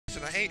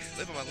and I ain't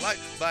living my life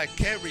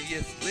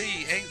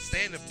vicariously. Ain't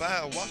standing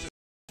by watching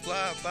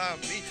fly by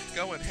me,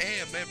 going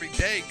ham every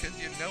day, cause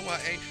you know I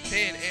ain't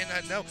 10, and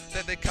I know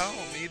that they call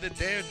me the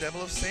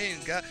daredevil of sin.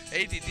 Got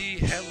ADD,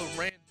 hella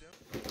random.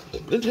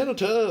 Nintendo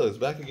Tugs,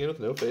 back again with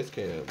no face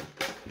cam.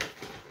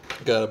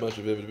 Got a bunch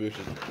of vivid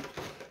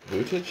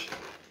bootage.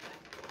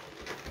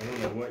 I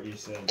don't know what you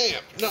said.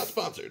 Amp, not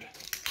sponsored.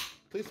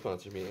 Please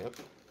sponsor me, Amp.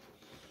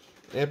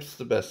 Amp's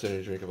the best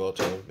energy drink of all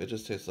time. It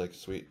just tastes like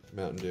sweet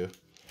Mountain Dew.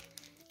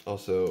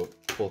 Also,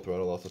 Full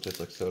Throttle also tastes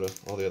like soda.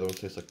 All the other ones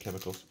taste like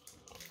chemicals.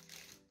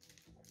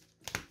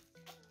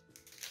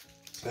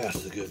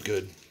 That's the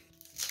good.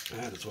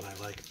 That is what I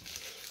like.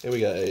 And we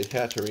got a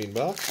Hatterene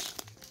box.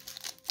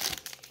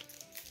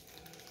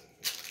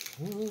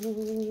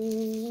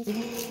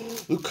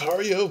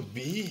 Lucario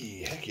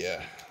V. Heck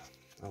yeah.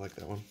 I like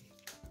that one.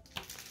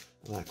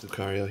 I like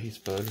Lucario. He's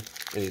fun.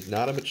 And he's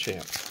not a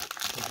Machamp.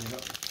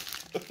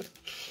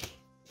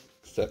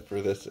 Except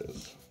for this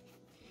is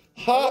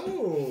hot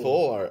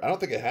full art. I don't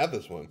think I had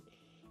this one.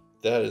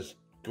 That is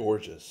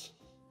gorgeous.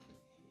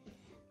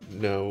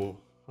 No.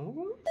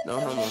 No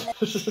homo.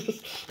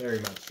 Very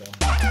much so.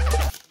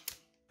 I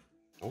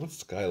want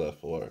Skyla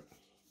full art.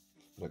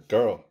 I'm like,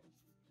 girl.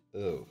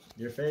 Ew.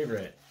 Your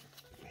favorite.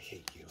 I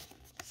hate you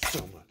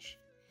so much.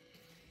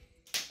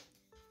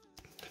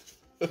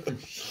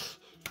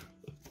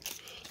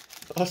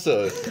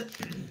 Also,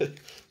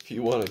 if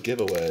you want a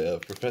giveaway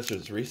of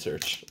Professor's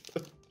research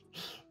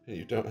and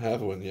you don't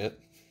have one yet,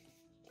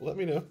 let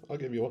me know. I'll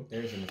give you one.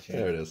 There's a Machamp.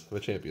 There it is. The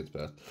Champion's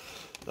Path.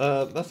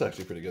 That's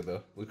actually pretty good,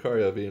 though.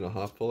 Lucario being a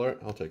hop full art,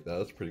 I'll take that.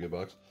 That's a pretty good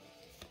box.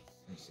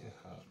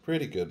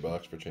 Pretty good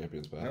box for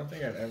Champion's Path. I don't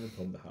think I've ever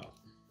pulled the hop.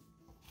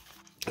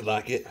 I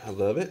like it. I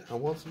love it. I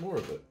want some more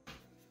of it.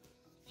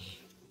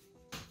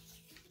 I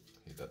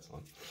hate that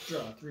song.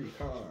 Draw 3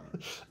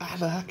 cards. I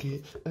like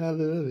it. I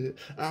love it.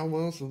 I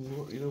want some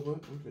more. You know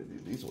what? We're going to do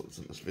these ones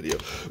in this video.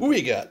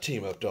 We got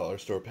Team Up Dollar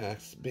Store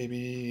packs,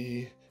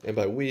 baby. And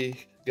by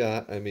we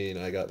got, I mean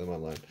I got them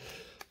online.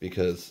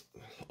 Because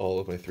all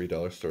of my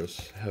 $3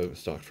 stores have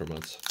stocked for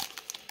months.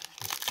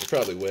 They're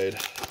probably weighed.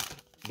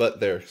 But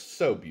they're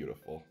so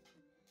beautiful.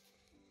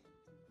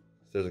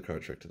 There's a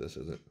card trick to this,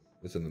 isn't it?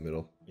 It's in the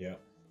middle. Yeah.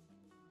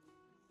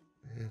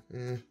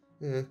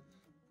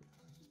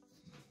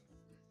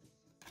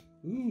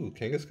 Ooh,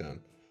 Kangaskhan.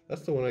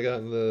 That's the one I got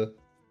in the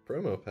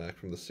promo pack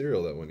from the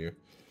cereal that one year.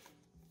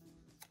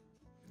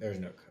 There's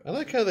no code. I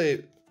like how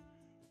they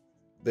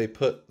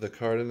put the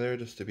card in there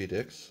just to be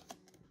dicks.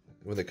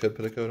 When they could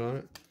put a code on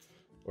it.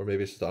 Or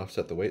maybe it's to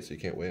offset the weight so you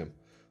can't weigh them.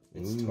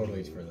 It's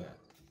totally for that.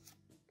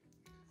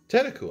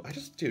 Tentacool.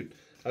 Dude,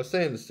 I was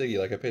saying to Siggy,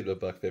 like, I paid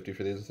 $1.50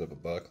 for these instead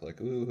of $1.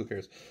 Like, ooh, who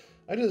cares?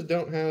 I just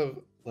don't have,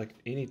 like,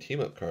 any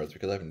team-up cards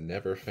because I've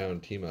never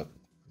found team-up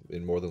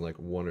in more than, like,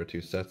 1 or 2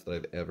 sets that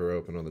I've ever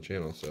opened on the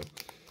channel, so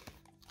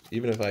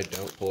even if I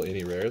don't pull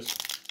any rares,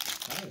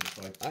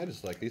 I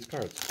just like these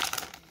cards.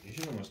 You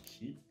should almost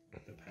keep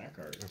the pack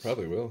cards. I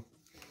probably will.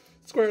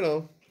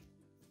 Squirtle.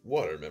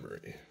 Water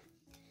memory.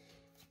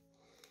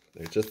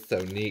 They're just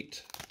so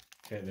neat.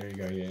 Okay, there you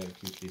go. You gotta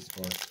keep these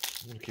 4.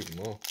 I'm gonna keep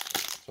them all.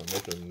 So I'm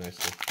making them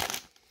nicely.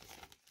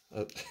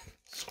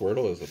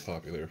 Squirtle is a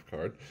popular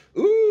card.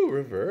 Ooh,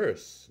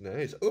 reverse.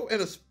 Nice. Oh,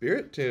 and a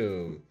Spirit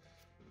Tomb.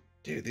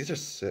 Dude, these are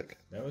sick.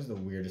 That was the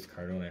weirdest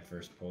card when I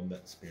first pulled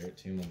that Spirit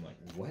Tomb. I'm like,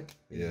 what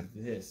is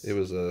this? It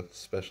was a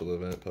special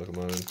event,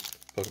 Pokemon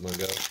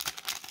Go.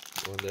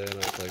 One day, and I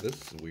was like,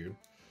 this is weird.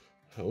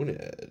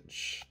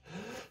 Honedge.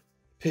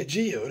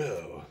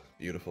 Pidgeotto.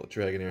 Beautiful.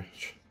 Dragonair.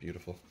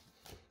 Beautiful.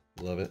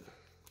 Love it.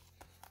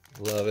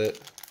 Love it.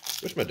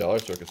 Wish my dollar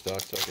store could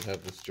stock so I could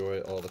have this joy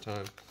all the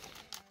time.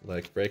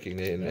 Like Breaking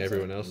Nate and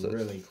everyone else that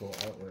really cool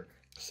artwork.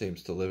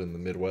 Seems to live in the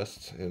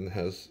Midwest and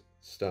has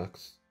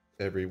stocks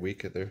every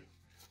week at their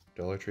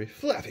Dollar Tree.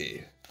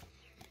 Flappy!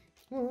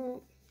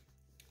 Well,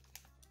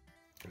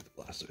 the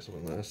Blasters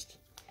one last.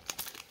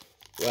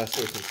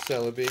 Blasters and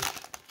Celebi.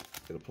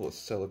 Gonna pull a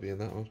Celebi in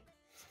that one.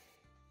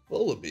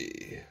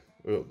 Vullaby.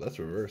 Oh, that's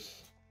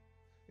reverse.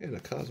 And a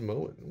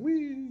Cosmoan.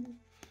 Whee!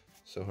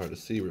 So hard to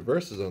see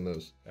reverses on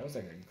those. That was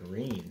like a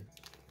green.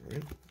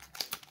 Right?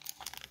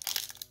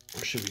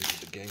 Or should we use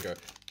the Gengar?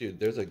 Dude,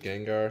 there's a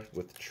Gengar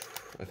with,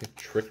 I think,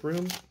 Trick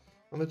Room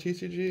on the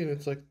TCG, and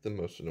it's like the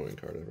most annoying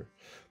card ever.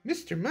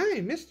 Mr.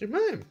 Mime! Mr.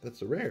 Mime!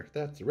 That's a rare.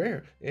 That's a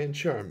rare. And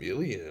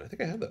Charmeleon. I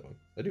think I have that one.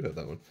 I do have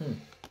that one.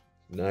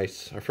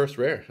 Nice. Our first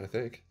rare, I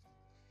think.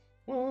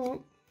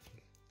 Well,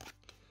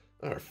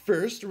 our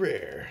first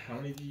rare. How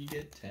many did you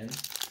get? 10?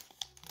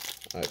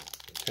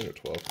 10 or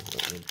 12. I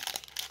don't remember.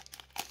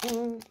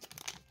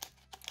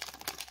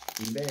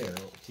 eBay or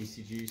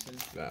TCG you said?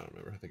 I don't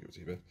remember. I think it was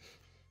eBay.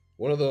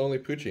 One of the only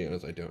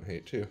Poochyinos I don't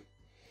hate, too.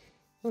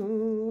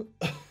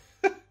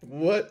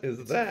 What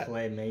is that?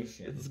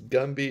 Claymation. It's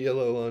Gumby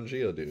Yellow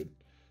Longeo, dude.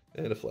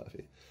 And a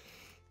Fluffy.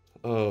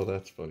 Oh,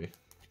 that's funny.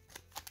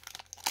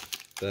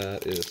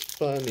 That is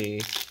funny.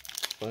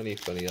 Funny,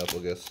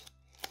 Applegus.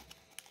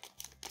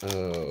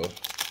 Oh.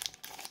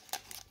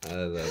 I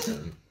love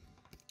him.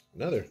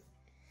 Another.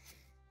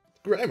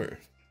 Grimer.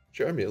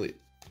 Charmeleon.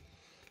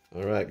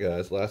 All right,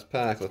 guys. Last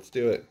pack. Let's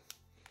do it.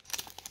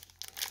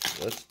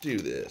 Let's do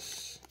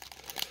this.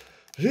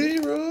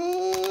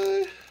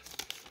 Leroy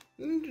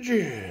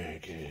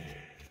Jenkins.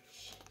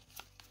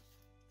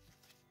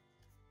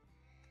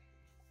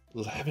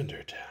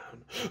 Lavender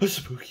Town. A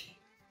spooky.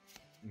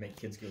 Make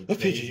kids go A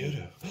crazy.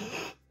 Pidgeotto.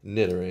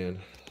 Nidoran.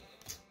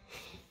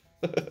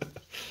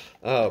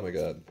 Oh my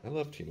god. I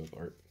love team up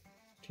art.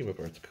 Team up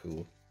art's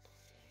cool.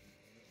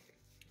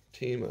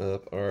 Team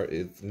up art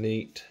is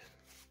neat.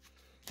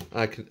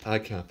 I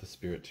count the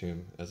Spirit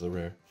Tomb as a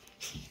rare.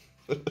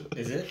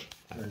 Is it?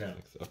 Or no? I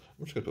think so.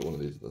 I'm just gonna put one of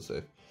these in the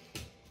safe.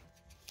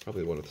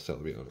 Probably one with the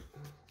Celebi on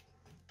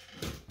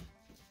it.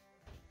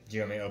 Do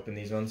you want me to open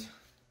these ones?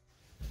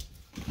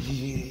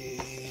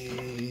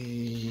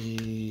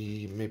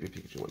 Maybe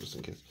Pikachu one just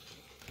in case.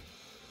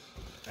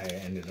 I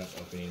ended up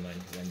opening mine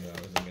because I knew I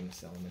wasn't going to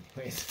sell them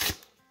anyways.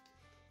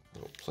 I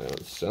don't plan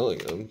on selling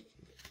them.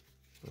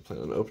 I plan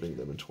on opening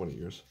them in 20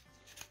 years.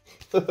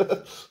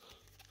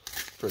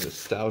 For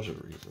nostalgia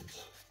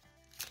reasons.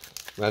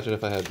 Imagine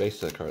if I had base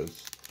set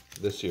cards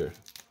this year.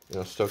 You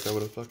know how stoked I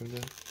would have fucking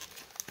been?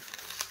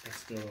 I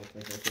still don't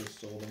think I could have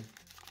sold them.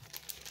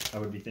 I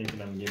would be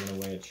thinking I'm giving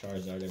away a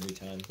Charizard every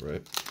time.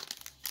 Right.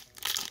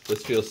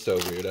 This feels so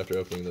weird after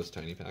opening those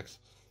tiny packs.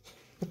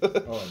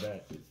 Oh, I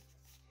bet.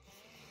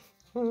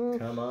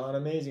 Come on,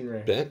 Amazing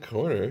Rare. Bent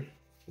corner.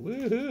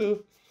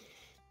 Woohoo!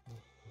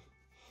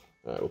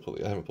 Alright, we'll pull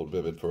I haven't pulled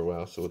Vivid for a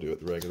while, so we'll do it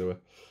the regular way.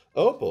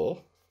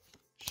 Opal.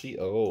 She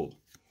old.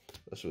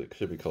 That's what it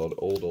should be called,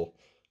 Oldle.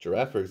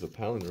 Giraffe's a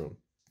palindrome.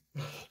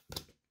 You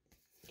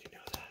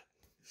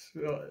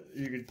know that.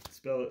 You could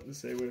spell it the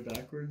same way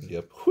backwards?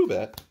 Yep.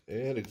 Whoobat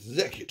and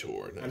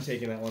Executor. Nice. I'm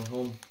taking that one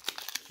home.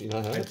 Do you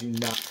not have I it? do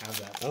not have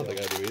that. I don't think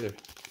I do either.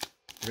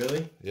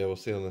 Really? Yeah, we'll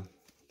see on the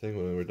thing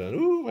when we're done.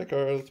 Ooh, my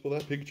card. Let's pull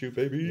that Pikachu,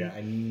 baby. Yeah,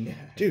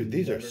 Dude,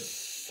 these are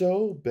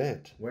so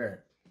bent.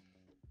 Where?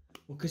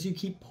 Well, because you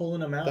keep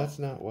pulling them out. That's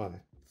not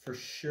why. For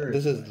sure.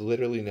 This has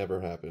literally never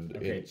happened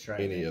Okay, in try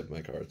any it. of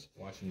my cards.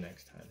 Watch them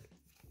next time.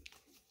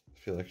 I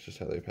feel like it's just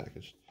how they're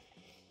packaged.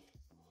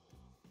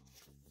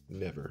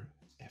 Never,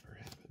 ever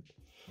happened.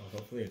 Well,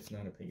 hopefully it's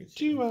not a Pikachu.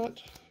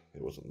 Duat.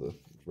 It wasn't the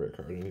rare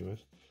card anyways.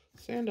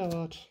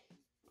 Sandot.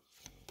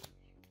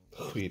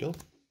 Weedle.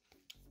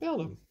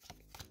 Beldum.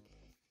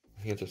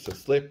 My hands are so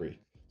slippery.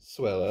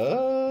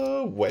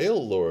 Swella.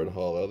 Whale Lord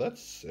Hollow.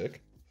 That's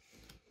sick.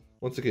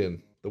 Once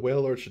again, the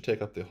Whale Lord should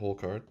take up the whole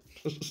card.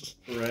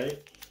 Right?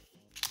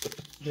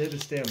 They had to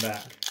stand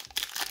back.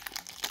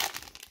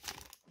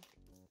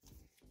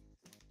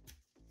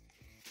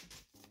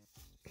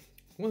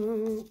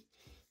 Well,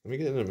 let me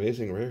get an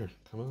amazing rare.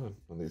 Come on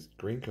these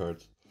green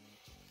cards.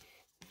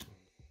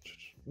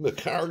 The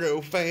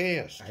cargo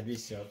fast. I'd be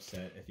so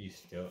upset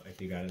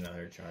if you got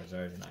another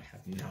Charizard and I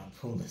have not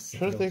pulled a I'm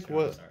single trying to think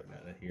Charizard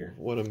out of here.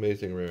 what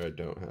amazing rare I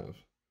don't have.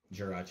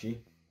 Jirachi.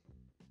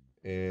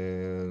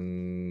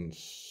 And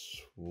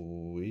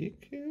Suicune?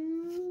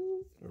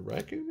 Or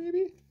Raikou,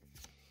 maybe?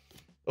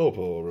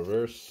 Opal,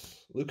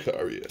 reverse,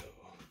 Lucario.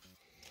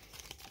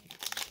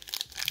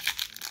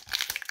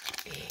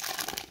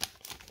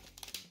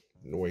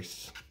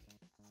 Noise.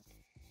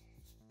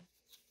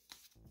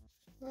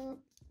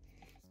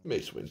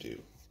 Mace Windu.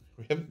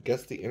 We haven't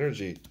guessed the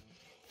energy.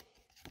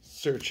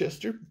 Sir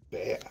Chester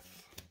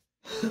Bath.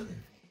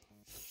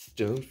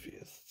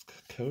 Stonefist.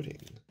 Coating.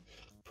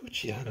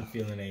 Pucciano. I'm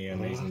feeling a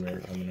amazing rare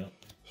coming up.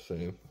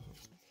 Same.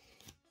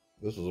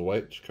 This is a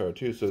white card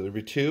too, so there'd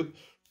be two.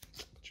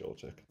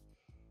 Joltik.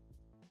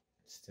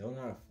 Still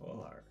not a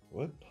full art.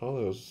 What?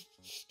 Hollow's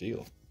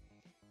steel.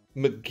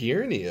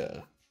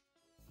 Magearnia.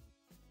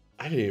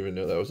 I didn't even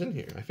know that was in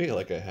here. I feel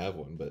like I have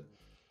one, but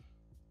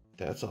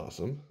that's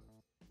awesome.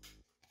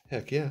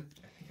 Heck yeah.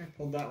 I think I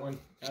pulled that one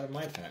out of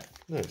my pack.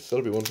 Nice.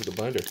 That'll be one for the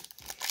binder.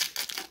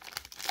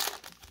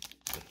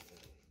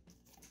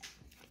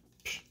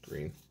 Psh,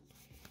 green.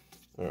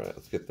 Alright,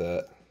 let's get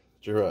that.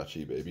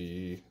 Jirachi,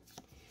 baby.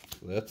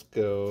 Let's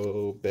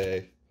go,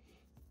 Bay.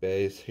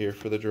 Bay's here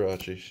for the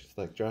Jirachi. She's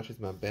like, Jirachi's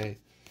my Bay.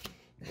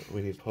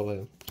 We need to pull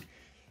him.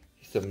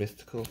 He's so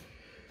mystical.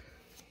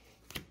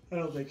 I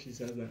don't think she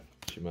said that.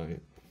 She might.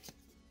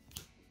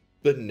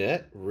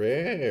 Banette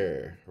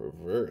Rare.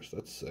 Reverse.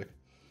 That's sick.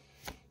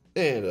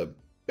 And a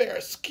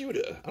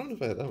Barraskewda. I don't know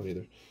if I had that one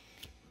either.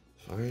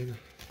 Fine.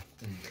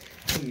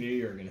 I knew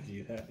you were going to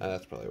do that.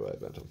 That's probably why I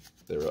bent them.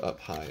 They were up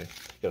high. You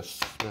gotta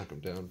smack them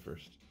down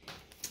first.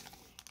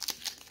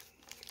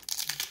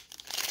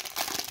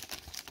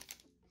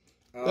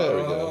 There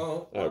we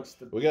go. Right.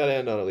 We gotta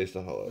end on at least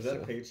a hollow. Was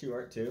that a Pikachu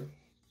art too?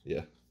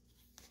 Yeah.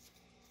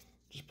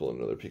 Just pull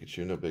another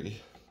Pikachu, no biggie.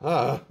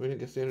 Ah, we didn't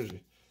guess the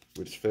energy.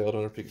 We just failed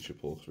on our Pikachu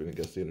pull because we didn't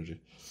guess the energy.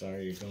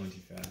 Sorry, you're going too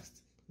fast.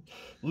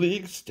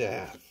 League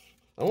Staff.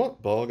 I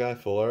want Ball Guy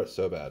full art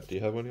so bad. Do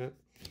you have one yet?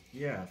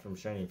 Yeah, from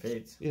Shining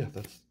Fates. Yeah,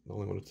 that's the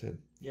only one it's in.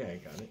 Yeah, I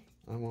got it.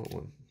 I want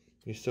one.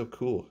 He's so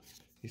cool.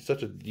 He's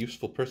such a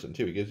useful person,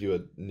 too. He gives you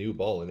a new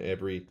ball in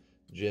every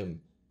gym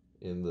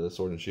in the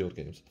Sword and Shield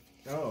games.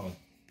 Oh.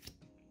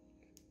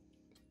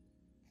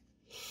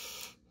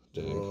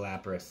 Dang.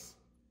 Lapras.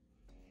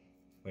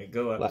 Wait,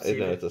 go up. See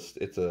No, if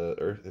it's a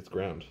earth. It's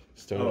ground.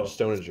 Oh.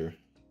 Stoninger.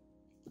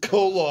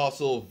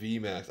 Colossal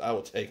VMAX. I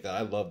will take that.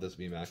 I love this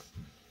VMAX.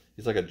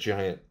 He's like a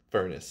giant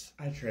furnace.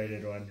 I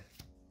traded one.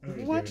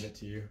 I'm What? giving it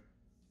to you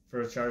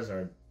for a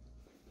Charizard.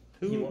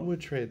 Who would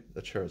trade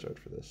a Charizard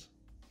for this?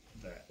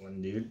 That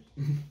one, dude.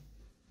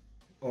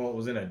 Oh, it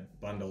was in a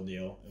bundle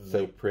deal. It was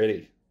So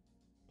pretty.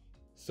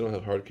 Still don't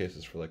have hard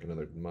cases for like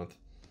another month.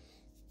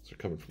 So they're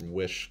coming from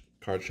Wish.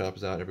 Card Shop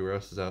is out. Everywhere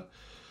else is out.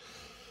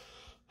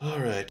 All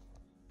right.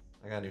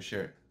 I got a new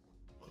shirt.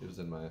 It was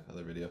in my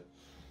other video.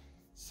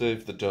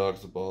 Save the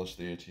dogs, abolish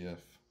the ATF.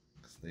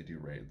 Because they do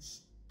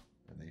raids.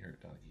 And they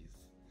hurt doggies.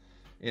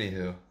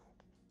 Anywho,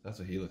 that's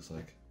what he looks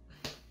like.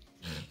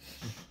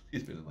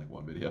 He's been in like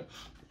one video.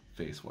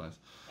 Face-wise.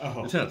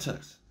 Oh. Lieutenant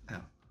Tugs.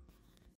 Ow.